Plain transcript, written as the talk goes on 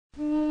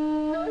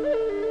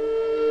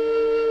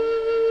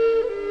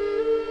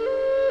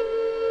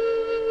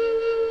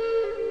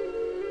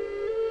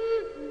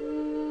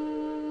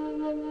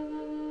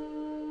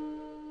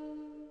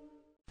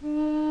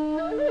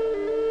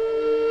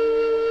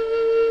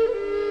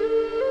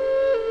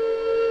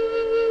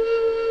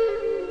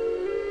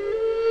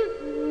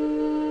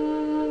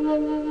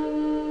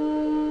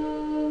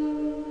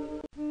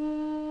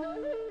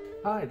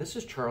Hi, this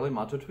is Charlie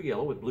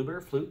Mato-Toyela with Blueberry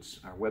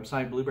Flutes, our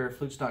website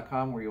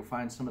blueberryflutes.com, where you'll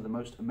find some of the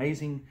most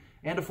amazing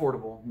and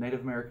affordable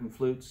Native American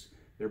flutes.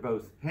 They're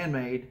both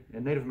handmade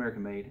and Native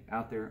American made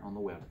out there on the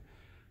web.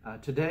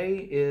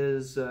 Today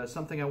is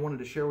something I wanted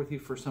to share with you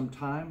for some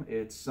time.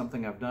 It's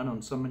something I've done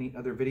on so many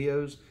other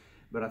videos,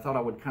 but I thought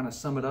I would kind of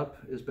sum it up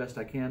as best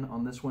I can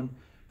on this one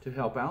to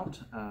help out.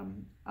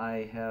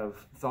 I have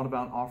thought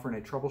about offering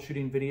a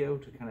troubleshooting video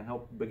to kind of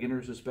help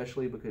beginners,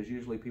 especially because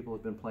usually people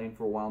have been playing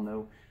for a while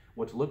know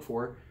what to look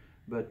for.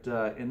 But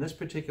in this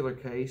particular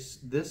case,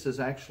 this is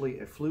actually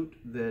a flute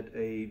that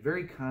a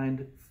very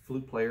kind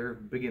flute player,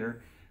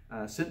 beginner,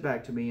 sent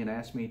back to me and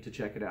asked me to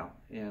check it out.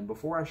 And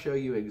before I show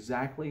you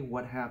exactly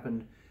what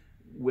happened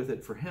with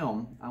it for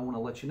him, I want to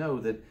let you know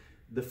that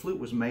the flute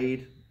was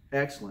made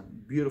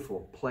excellent,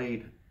 beautiful,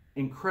 played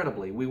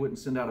incredibly. We wouldn't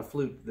send out a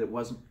flute that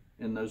wasn't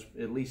in those,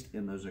 at least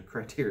in those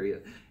criteria,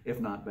 if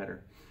not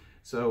better.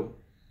 So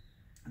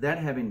that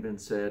having been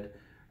said,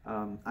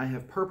 I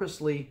have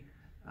purposely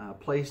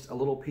placed a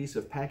little piece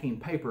of packing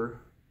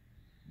paper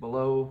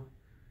below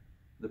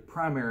the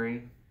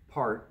primary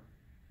part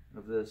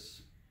of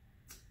this.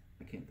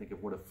 I can't think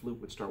of what a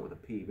flute would start with a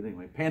P, but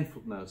anyway, pan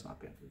flute. No, it's not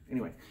pan flute.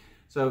 Anyway,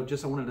 so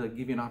just I wanted to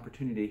give you an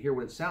opportunity to hear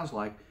what it sounds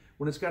like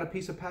when it's got a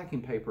piece of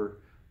packing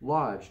paper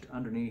lodged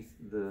underneath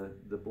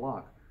the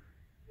block.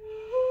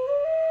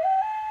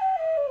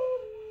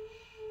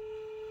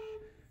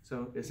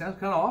 So it sounds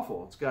kind of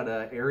awful. It's got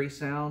an airy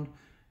sound.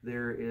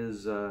 There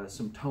is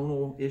some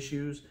tonal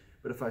issues,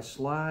 but if I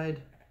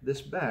slide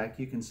this back,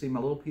 you can see my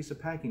little piece of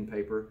packing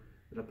paper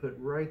that I put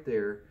right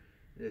there.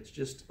 It's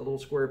just a little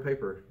square of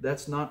paper.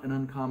 That's not an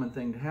uncommon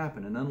thing to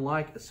happen. And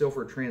unlike a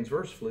silver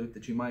transverse flute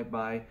that you might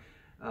buy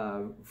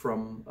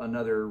from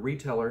another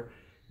retailer,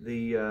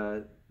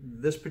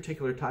 this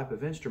particular type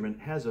of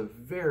instrument has a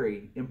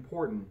very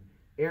important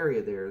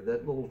area there.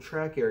 That little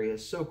track area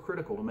is so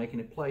critical to making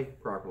it play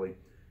properly.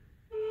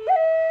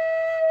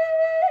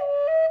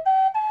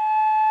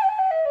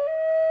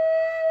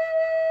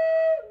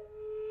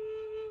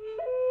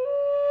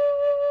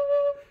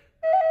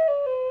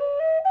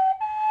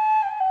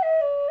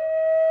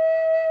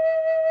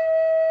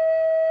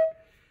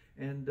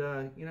 And,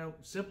 you know,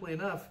 simply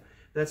enough,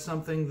 that's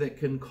something that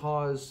can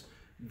cause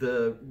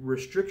the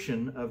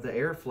restriction of the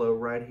airflow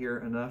right here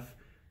enough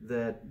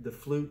that the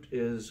flute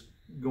is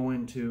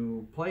going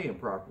to play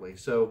improperly.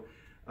 So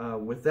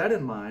with that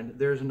in mind,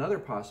 there's another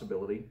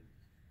possibility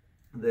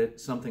that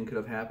something could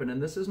have happened,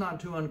 and this is not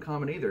too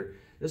uncommon either.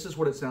 This is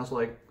what it sounds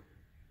like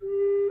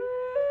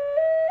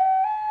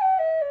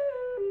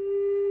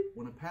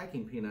when a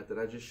packing peanut that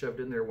I just shoved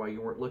in there while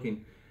you weren't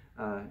looking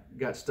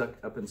got stuck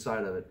up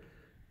inside of it.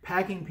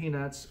 Packing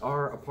peanuts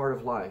are a part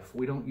of life.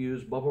 We don't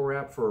use bubble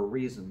wrap for a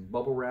reason.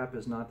 Bubble wrap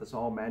is not this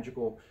all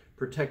magical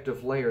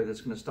protective layer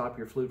that's going to stop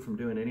your flute from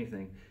doing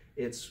anything.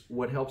 It's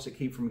what helps it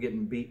keep from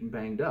getting beat and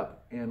banged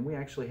up. And we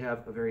actually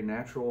have a very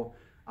natural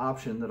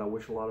option that I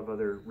wish a lot of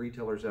other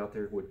retailers out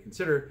there would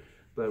consider,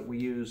 but we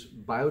use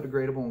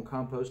biodegradable and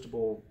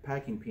compostable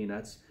packing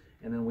peanuts,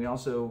 and then we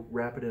also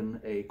wrap it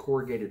in a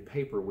corrugated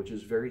paper, which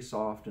is very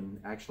soft and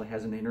actually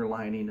has an inner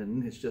lining,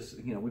 and it's just,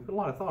 you know, we put a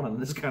lot of thought on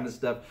this kind of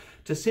stuff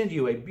to send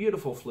you a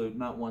beautiful flute,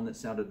 not one that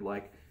sounded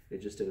like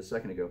it just did a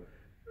second ago.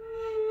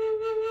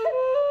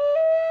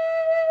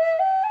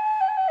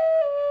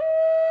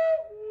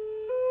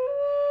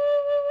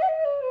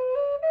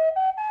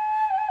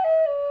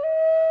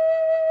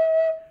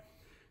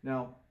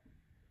 Now,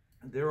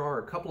 there are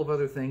a couple of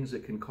other things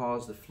that can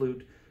cause the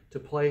flute to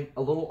play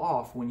a little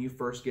off when you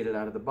first get it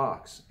out of the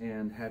box.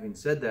 And having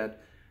said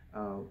that,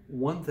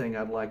 one thing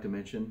I'd like to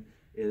mention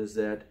is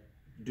that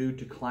due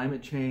to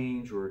climate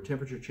change or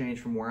temperature change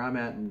from where I'm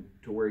at and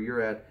to where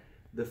you're at,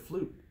 the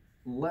flute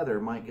leather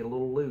might get a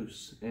little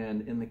loose.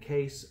 And in the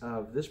case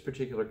of this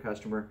particular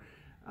customer,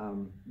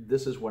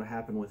 this is what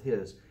happened with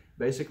his.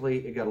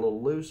 Basically, it got a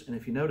little loose, and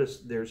if you notice,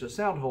 there's a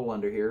sound hole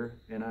under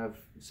here, and I've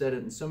said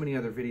it in so many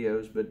other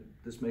videos, but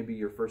this may be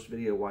your first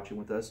video watching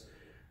with us,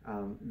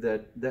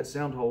 that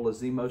sound hole is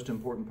the most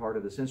important part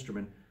of this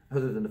instrument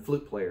other than the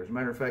flute player. As a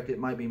matter of fact, it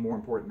might be more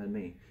important than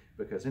me,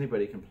 because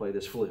anybody can play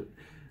this flute.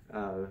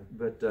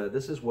 But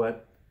this is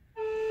what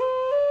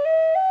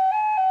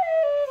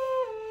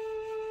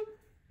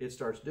it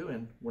starts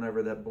doing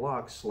whenever that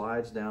block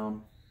slides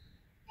down.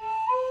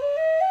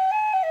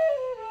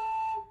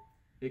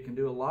 It can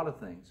do a lot of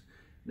things.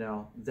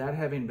 Now, that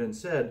having been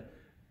said,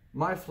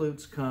 my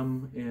flutes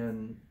come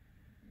in,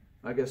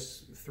 I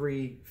guess,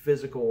 3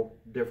 physical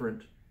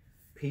different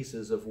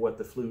pieces of what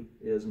the flute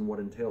is and what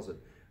entails it.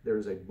 There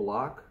is a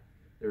block,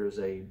 there is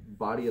a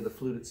body of the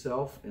flute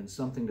itself, and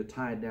something to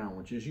tie it down,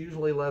 which is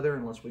usually leather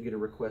unless we get a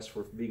request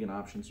for vegan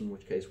options, in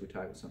which case we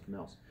tie it with something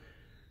else.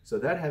 So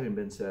that having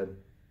been said,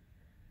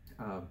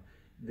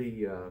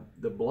 the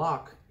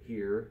block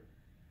here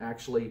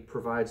actually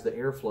provides the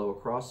airflow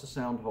across the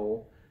sound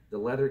hole. The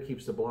leather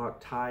keeps the block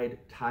tied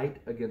tight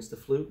against the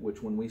flute,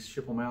 which when we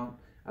ship them out,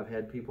 I've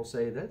had people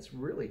say that's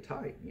really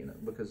tight, you know,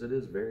 because it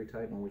is very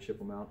tight when we ship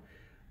them out.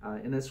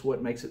 And that's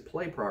what makes it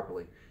play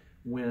properly.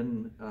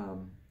 When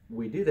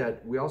we do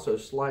that, we also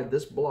slide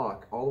this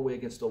block all the way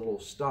against a little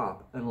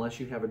stop, unless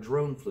you have a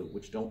drone flute,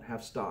 which don't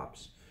have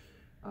stops.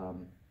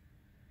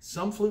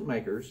 Some flute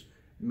makers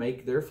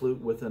make their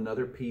flute with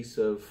another piece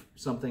of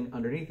something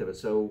underneath of it.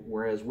 So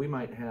whereas we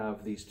might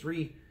have these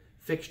three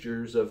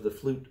fixtures of the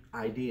flute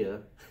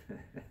idea,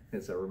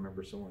 as I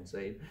remember someone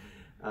saying,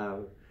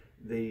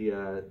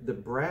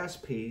 the brass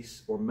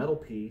piece or metal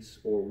piece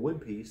or wood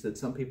piece that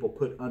some people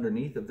put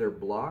underneath of their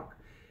block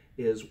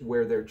is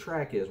where their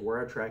track is, where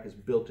our track is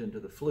built into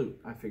the flute.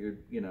 I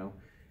figured, you know,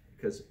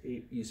 because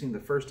you sing the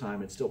first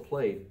time, it's still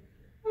played.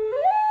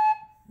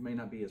 It may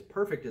not be as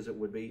perfect as it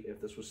would be if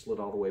this was slid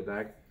all the way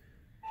back,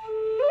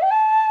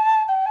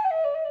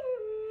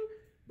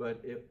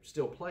 but it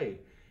still played.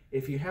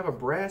 If you have a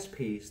brass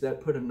piece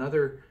that put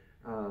another,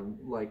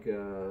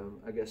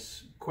 I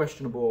guess,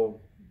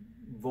 questionable,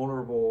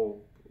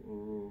 vulnerable,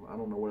 I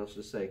don't know what else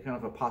to say, kind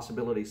of a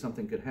possibility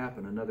something could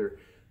happen, another,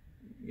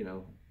 you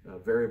know,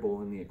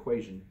 variable in the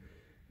equation,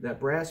 that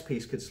brass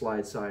piece could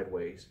slide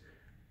sideways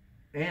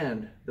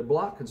and the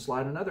block can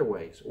slide in other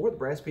ways, or the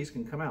brass piece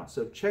can come out.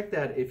 So check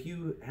that if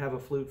you have a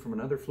flute from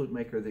another flute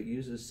maker that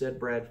uses said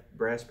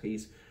brass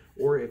piece,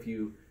 or if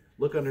you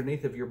look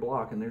underneath of your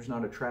block and there's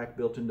not a track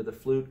built into the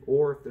flute,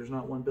 or if there's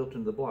not one built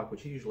into the block,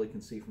 which you usually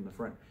can see from the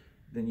front,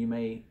 then you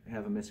may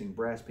have a missing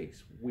brass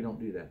piece. We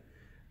don't do that.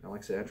 Now, like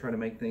I say, I try to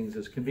make things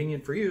as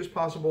convenient for you as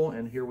possible,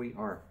 and here we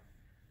are.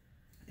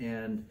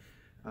 And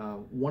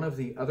one of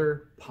the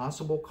other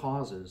possible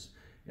causes,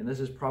 and this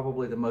is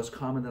probably the most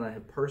common that I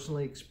have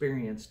personally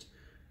experienced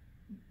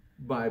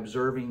by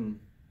observing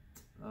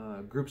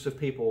groups of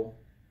people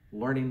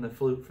learning the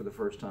flute for the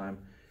first time,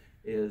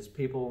 is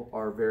people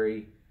are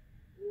very,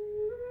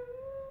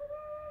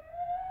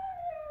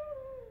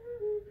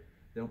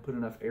 they don't put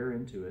enough air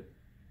into it.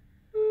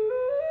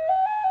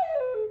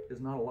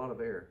 There's not a lot of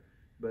air,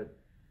 but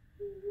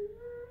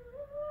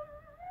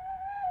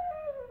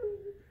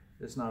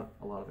it's not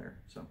a lot of air.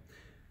 So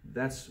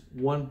that's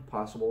one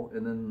possible.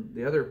 And then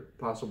the other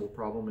possible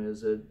problem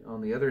is that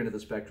on the other end of the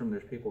spectrum,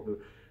 there's people who,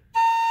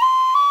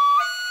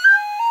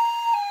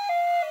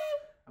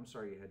 I'm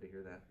sorry you had to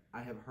hear that.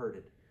 I have heard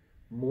it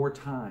more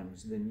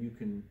times than you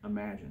can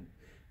imagine.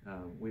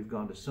 We've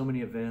gone to so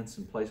many events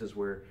and places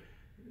where,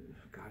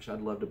 gosh,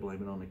 I'd love to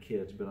blame it on the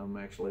kids, but I'm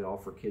actually all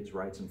for kids'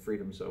 rights and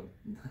freedom. So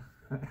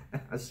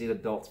I see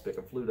adults pick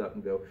a flute up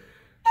and go,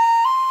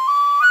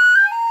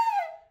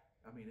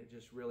 I mean, it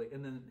just really,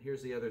 and then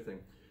here's the other thing.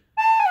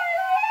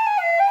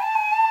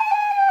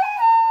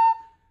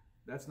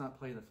 That's not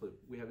playing the flute.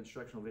 We have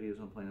instructional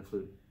videos on playing the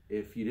flute.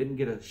 If you didn't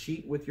get a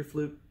sheet with your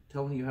flute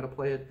telling you how to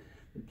play it,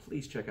 then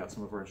please check out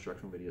some of our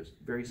instructional videos.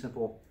 Very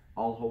simple,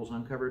 all holes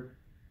uncovered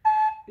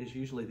is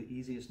usually the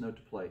easiest note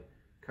to play.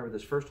 Cover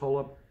this first hole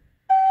up.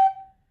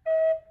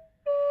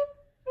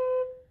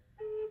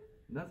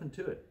 Nothing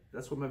to it.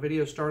 That's what my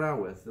videos start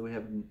out with. We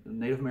have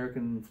Native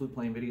American flute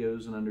playing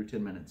videos in under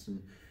 10 minutes.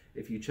 And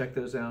if you check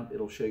those out,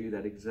 it'll show you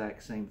that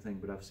exact same thing.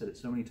 But I've said it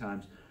so many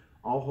times.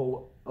 All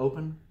hole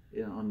open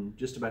on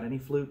just about any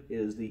flute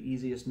is the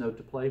easiest note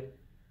to play,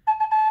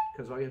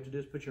 because all you have to do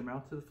is put your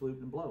mouth to the flute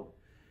and blow.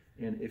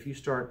 And if you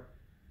start,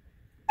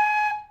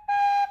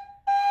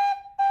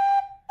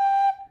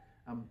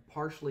 I'm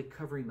partially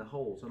covering the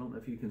holes. I don't know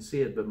if you can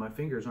see it, but my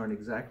fingers aren't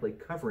exactly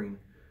covering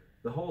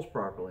the holes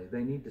properly.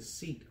 They need to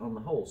seat on the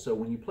holes. So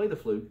when you play the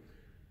flute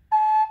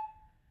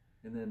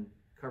and then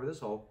cover this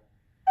hole,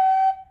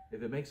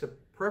 if it makes a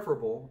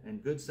preferable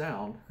and good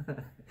sound,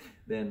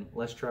 then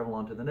let's travel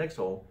on to the next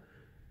hole.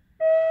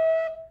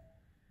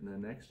 And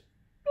then next.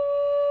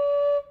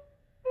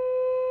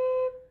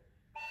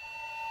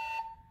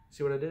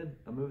 See what I did?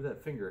 I moved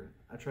that finger.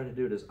 I tried to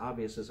do it as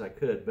obvious as I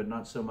could, but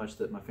not so much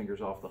that my finger's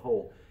off the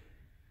hole.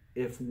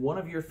 If one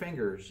of your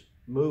fingers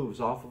moves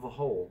off of a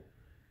hole,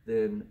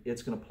 then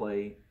it's going to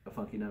play a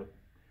funky note.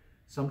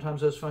 Sometimes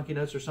those funky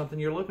notes are something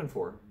you're looking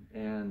for.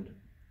 And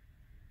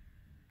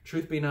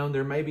truth be known,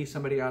 there may be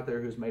somebody out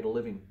there who's made a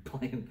living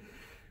playing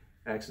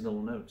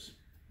accidental notes.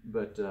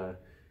 But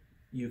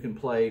you can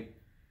play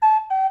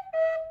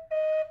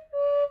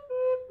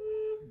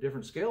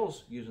different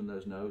scales using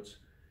those notes.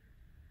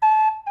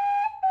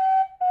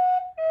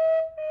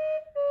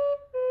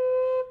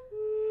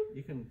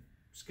 You can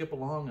skip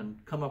along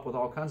and come up with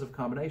all kinds of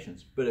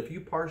combinations. But if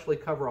you partially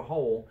cover a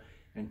hole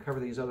and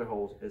cover these other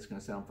holes, it's going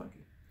to sound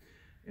funky.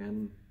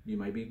 And you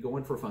may be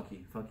going for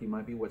funky. Funky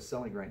might be what's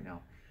selling right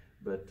now.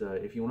 But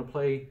if you want to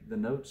play the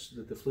notes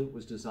that the flute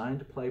was designed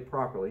to play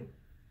properly,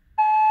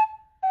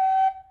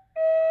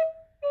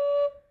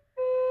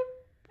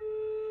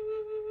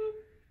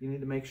 you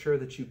need to make sure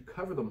that you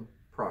cover them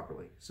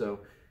properly. So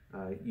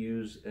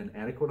use an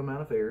adequate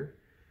amount of air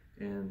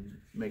and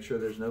make sure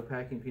there's no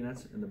packing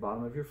peanuts in the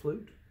bottom of your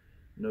flute,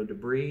 no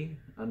debris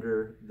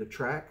under the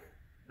track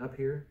up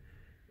here.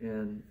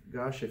 And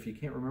gosh, if you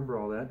can't remember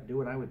all that, do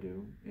what I would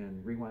do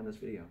and rewind this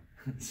video.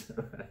 So,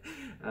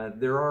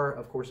 there are,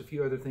 of course, a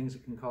few other things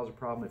that can cause a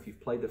problem. If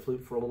you've played the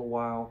flute for a little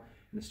while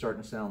and it's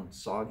starting to sound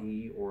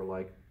soggy, or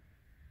like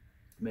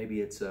maybe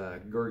it's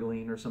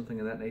gurgling or something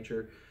of that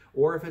nature,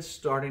 Or if it's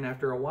starting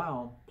after a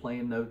while,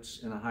 playing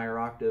notes in a higher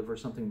octave or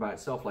something by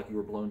itself, like you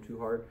were blowing too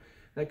hard,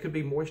 that could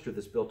be moisture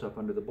that's built up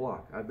under the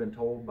block. I've been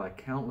told by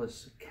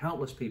countless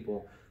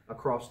people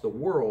across the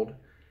world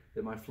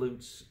that my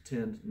flutes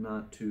tend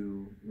not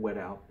to wet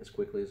out as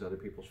quickly as other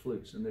people's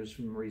flutes. And there's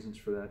some reasons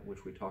for that,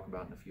 which we talk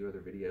about in a few other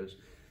videos.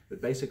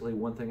 But basically,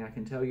 one thing I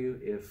can tell you,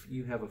 if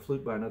you have a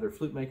flute by another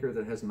flute maker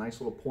that has a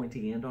nice little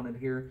pointy end on it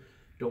here,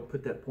 don't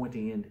put that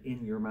pointy end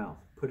in your mouth.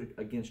 Put it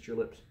against your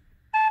lips.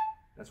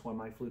 That's why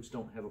my flutes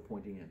don't have a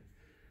pointy end.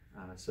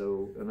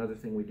 So another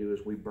thing we do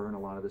is we burn a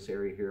lot of this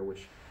area here,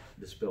 which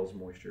dispels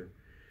moisture.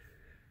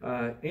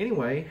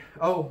 Anyway,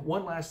 oh,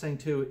 one last thing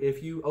too.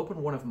 If you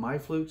open one of my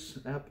flutes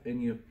up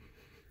and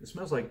it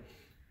smells like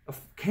a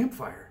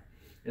campfire.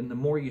 And the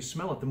more you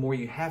smell it, the more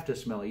you have to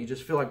smell it. You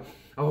just feel like,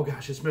 oh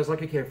gosh, it smells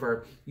like a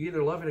campfire. You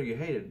either love it or you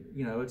hate it.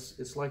 You know,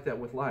 it's like that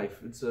with life.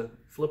 It's a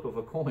flip of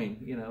a coin.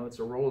 You know, it's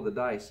a roll of the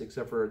dice,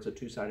 except for it's a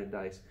two-sided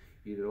dice.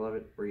 You either love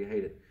it or you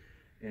hate it.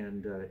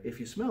 And if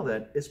you smell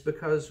that, it's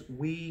because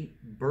we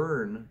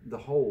burn the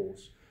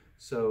holes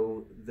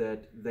so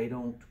that they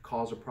don't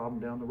cause a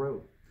problem down the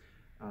road.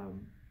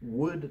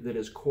 Wood that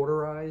is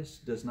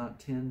cauterized does not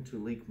tend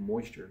to leak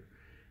moisture.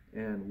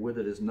 And wood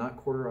that is not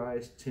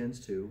cauterized tends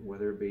to,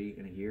 whether it be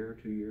in a year,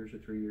 2 years, or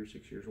 3 years,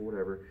 6 years, or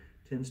whatever,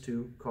 tends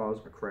to cause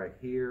a crack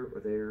here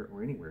or there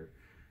or anywhere.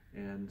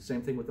 And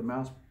same thing with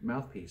the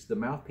mouthpiece. The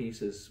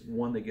mouthpiece is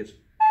one that gets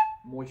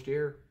moist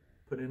air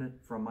put in it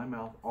from my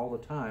mouth all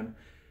the time.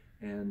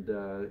 And,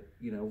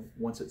 you know,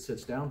 once it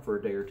sits down for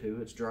a day or two,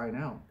 it's drying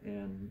out.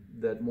 And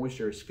that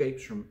moisture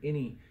escapes from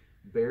any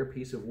bare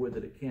piece of wood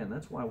that it can.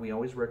 That's why we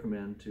always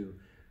recommend to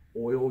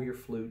oil your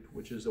flute,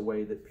 which is the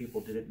way that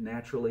people did it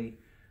naturally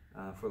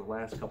for the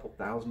last couple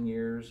thousand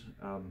years.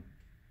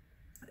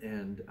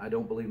 And I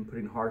don't believe in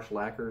putting harsh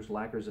lacquers.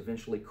 Lacquers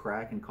eventually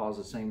crack and cause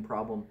the same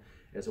problem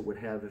as it would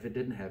have if it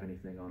didn't have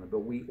anything on it. But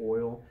we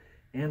oil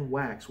and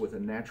wax with a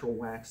natural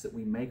wax that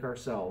we make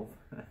ourselves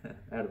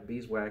out of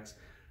beeswax,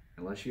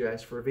 unless you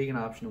ask for a vegan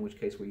option, in which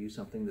case we use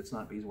something that's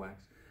not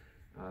beeswax.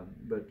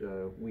 But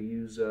we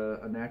use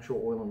a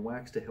natural oil and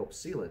wax to help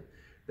seal it.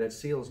 That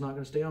seal is not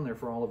going to stay on there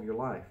for all of your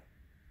life.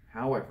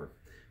 However,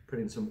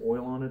 putting some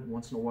oil on it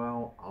once in a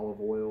while, olive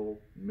oil,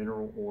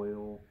 mineral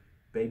oil,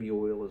 baby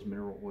oil is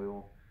mineral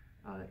oil,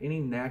 any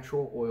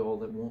natural oil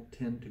that won't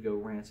tend to go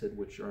rancid,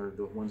 which are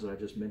the ones that I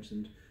just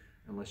mentioned,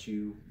 unless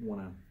you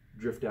want to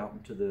drift out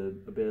into the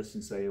abyss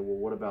and say, well,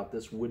 what about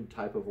this wood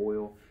type of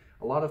oil?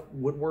 A lot of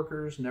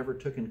woodworkers never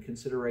took into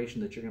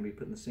consideration that you're going to be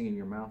putting this thing in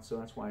your mouth, so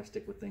that's why I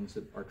stick with things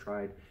that are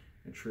tried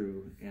and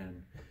true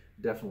and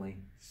definitely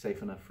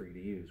safe enough for you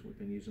to use. We've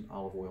been using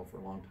olive oil for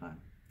a long time.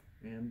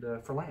 And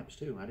for lamps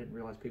too. I didn't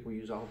realize people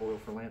use olive oil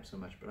for lamps so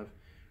much, but I've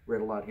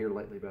read a lot here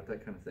lately about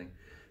that kind of thing.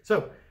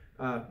 So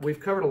we've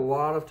covered a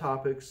lot of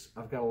topics.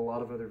 I've got a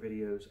lot of other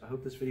videos. I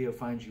hope this video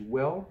finds you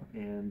well.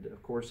 And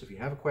of course, if you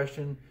have a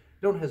question,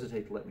 don't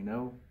hesitate to let me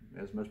know,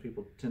 as most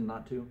people tend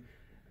not to.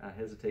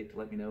 Hesitate to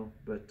let me know.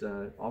 But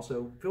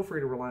also feel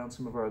free to rely on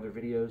some of our other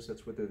videos.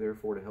 That's what they're there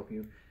for, to help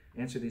you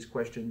answer these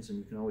questions. And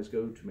you can always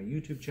go to my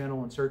YouTube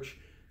channel and search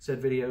said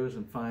videos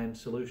and find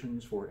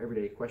solutions for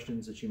everyday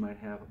questions that you might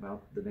have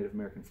about the Native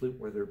American flute,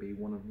 whether it be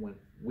one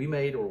we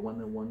made or one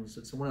of the ones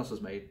that someone else has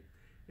made.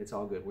 It's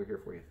all good. We're here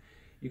for you.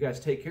 You guys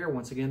take care.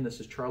 Once again, this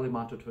is Charlie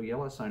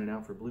Mato-Toyela signing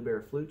out for Blue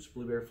Bear Flutes,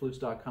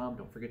 bluebearflutes.com.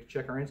 Don't forget to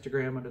check our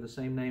Instagram under the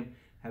same name.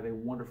 Have a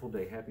wonderful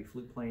day. Happy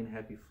flute playing,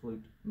 happy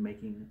flute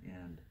making,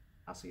 and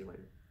I'll see you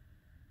later.